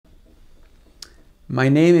My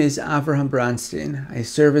name is Avraham Bronstein. I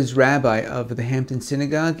serve as Rabbi of the Hampton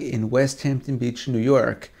Synagogue in West Hampton Beach, New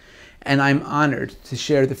York, and I'm honored to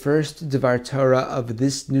share the first Devar Torah of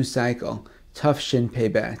this new cycle, Tafshin Pei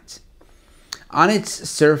Bet. On its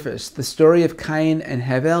surface, the story of Cain and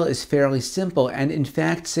Hevel is fairly simple, and in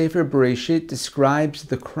fact, Sefer Bereishit describes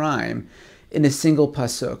the crime in a single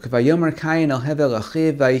pasuk. Vayomer Cain el Hevel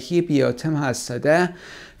achiv vayihi biyotem hasadeh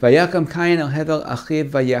vayakam Cain el Hevel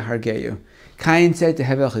achiv vayahargeyu. Cain said to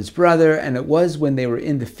Hevel his brother, and it was when they were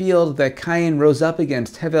in the field that Cain rose up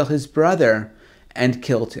against Hevel his brother and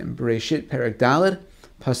killed him. Bereishit Perek Daled,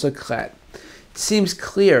 pasuk Chet. It seems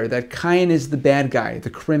clear that Cain is the bad guy,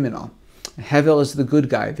 the criminal. Hevel is the good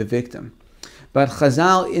guy, the victim. But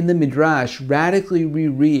Chazal in the Midrash radically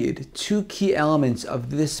reread two key elements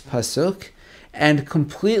of this pasuk and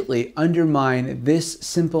completely undermine this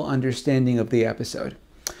simple understanding of the episode.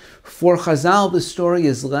 For Chazal, the story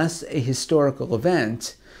is less a historical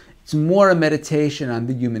event, it's more a meditation on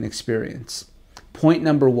the human experience. Point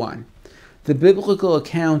number one. The biblical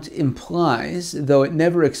account implies, though it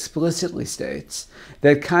never explicitly states,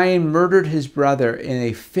 that Cain murdered his brother in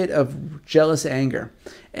a fit of jealous anger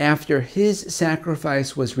after his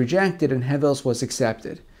sacrifice was rejected and Hevel's was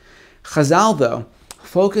accepted. Chazal, though,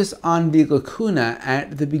 focus on the lacuna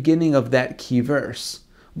at the beginning of that key verse.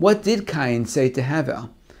 What did Cain say to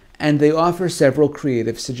Hevel? And they offer several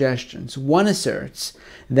creative suggestions. One asserts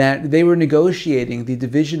that they were negotiating the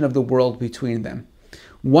division of the world between them.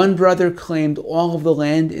 One brother claimed all of the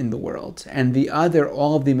land in the world, and the other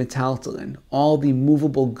all of the metaltalin, all the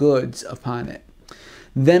movable goods upon it.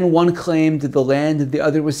 Then one claimed the land the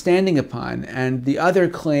other was standing upon, and the other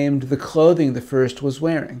claimed the clothing the first was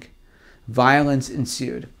wearing. Violence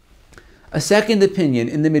ensued. A second opinion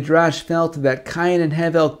in the Midrash felt that Cain and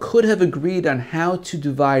Hevel could have agreed on how to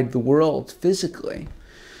divide the world physically,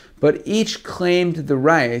 but each claimed the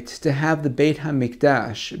right to have the Beit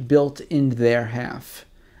HaMikdash built in their half.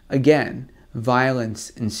 Again,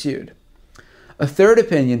 violence ensued. A third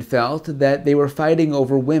opinion felt that they were fighting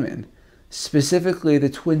over women, specifically the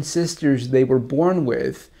twin sisters they were born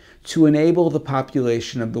with, to enable the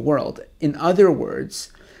population of the world. In other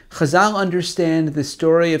words, Chazal understand the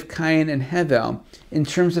story of Cain and Hevel in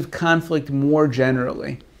terms of conflict more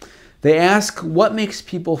generally. They ask, what makes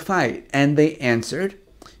people fight? And they answered,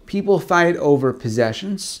 people fight over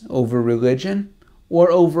possessions, over religion,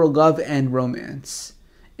 or over love and romance.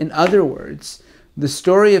 In other words, the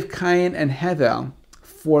story of Cain and Hevel,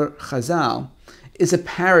 for Chazal, is a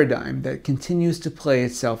paradigm that continues to play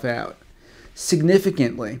itself out.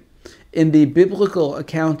 Significantly, in the biblical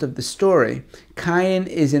account of the story, Cain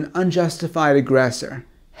is an unjustified aggressor.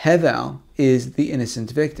 Hevel is the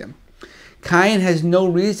innocent victim. Cain has no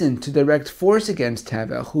reason to direct force against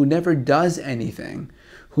Hevel, who never does anything,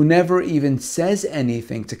 who never even says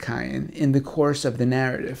anything to Cain in the course of the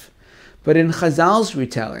narrative. But in Chazal's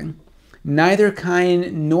retelling, neither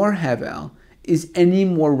Cain nor Hevel is any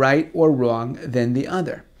more right or wrong than the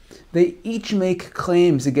other. They each make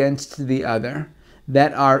claims against the other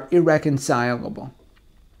that are irreconcilable.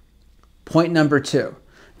 Point number two,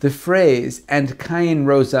 the phrase, and Cain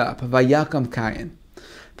rose up, vayakam Cain.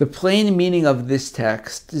 The plain meaning of this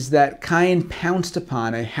text is that Cain pounced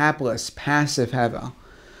upon a hapless, passive Hevel.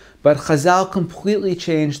 But Chazal completely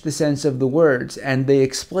changed the sense of the words, and they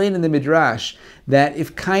explain in the Midrash that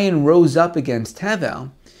if Cain rose up against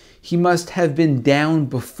Hevel, he must have been down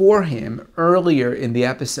before him earlier in the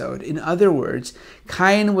episode. In other words,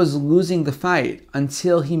 Cain was losing the fight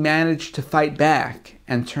until he managed to fight back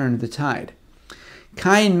and turn the tide.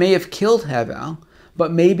 Cain may have killed Hevel,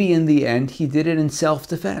 but maybe in the end he did it in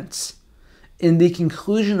self-defense. In the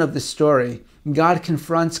conclusion of the story, God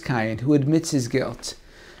confronts Cain, who admits his guilt.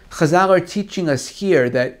 Chazal are teaching us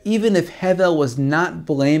here that even if Hevel was not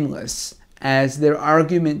blameless, as their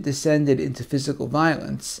argument descended into physical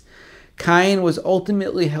violence, Cain was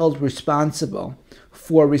ultimately held responsible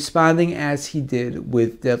for responding as he did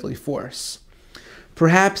with deadly force.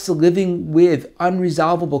 Perhaps living with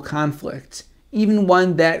unresolvable conflict, even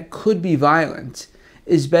one that could be violent,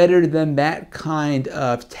 is better than that kind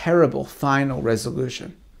of terrible final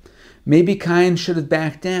resolution. Maybe Cain should have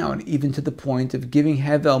backed down, even to the point of giving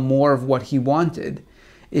Hevel more of what he wanted,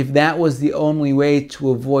 if that was the only way to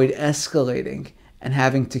avoid escalating and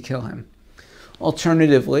having to kill him.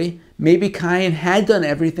 Alternatively, maybe Cain had done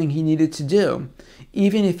everything he needed to do,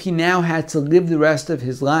 even if he now had to live the rest of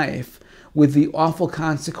his life with the awful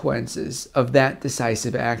consequences of that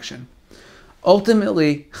decisive action.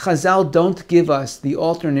 Ultimately, Chazal don't give us the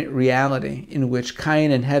alternate reality in which Cain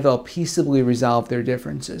and Hevel peaceably resolve their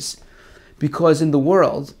differences. Because in the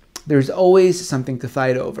world, there's always something to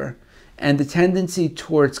fight over. and the tendency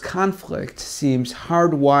towards conflict seems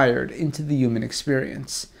hardwired into the human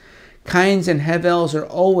experience. Cains and Hebels are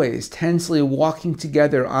always tensely walking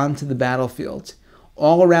together onto the battlefield,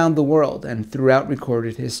 all around the world and throughout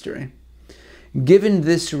recorded history. Given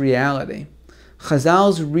this reality,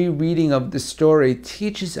 Chazal's rereading of the story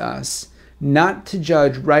teaches us not to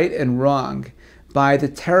judge right and wrong by the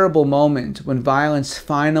terrible moment when violence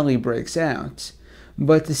finally breaks out,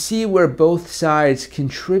 but to see where both sides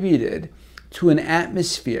contributed to an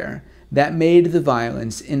atmosphere that made the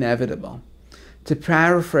violence inevitable. To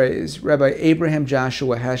paraphrase Rabbi Abraham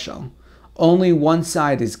Joshua Heschel, only one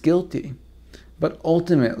side is guilty, but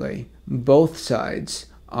ultimately both sides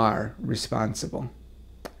are responsible.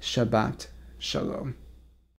 Shabbat Shalom.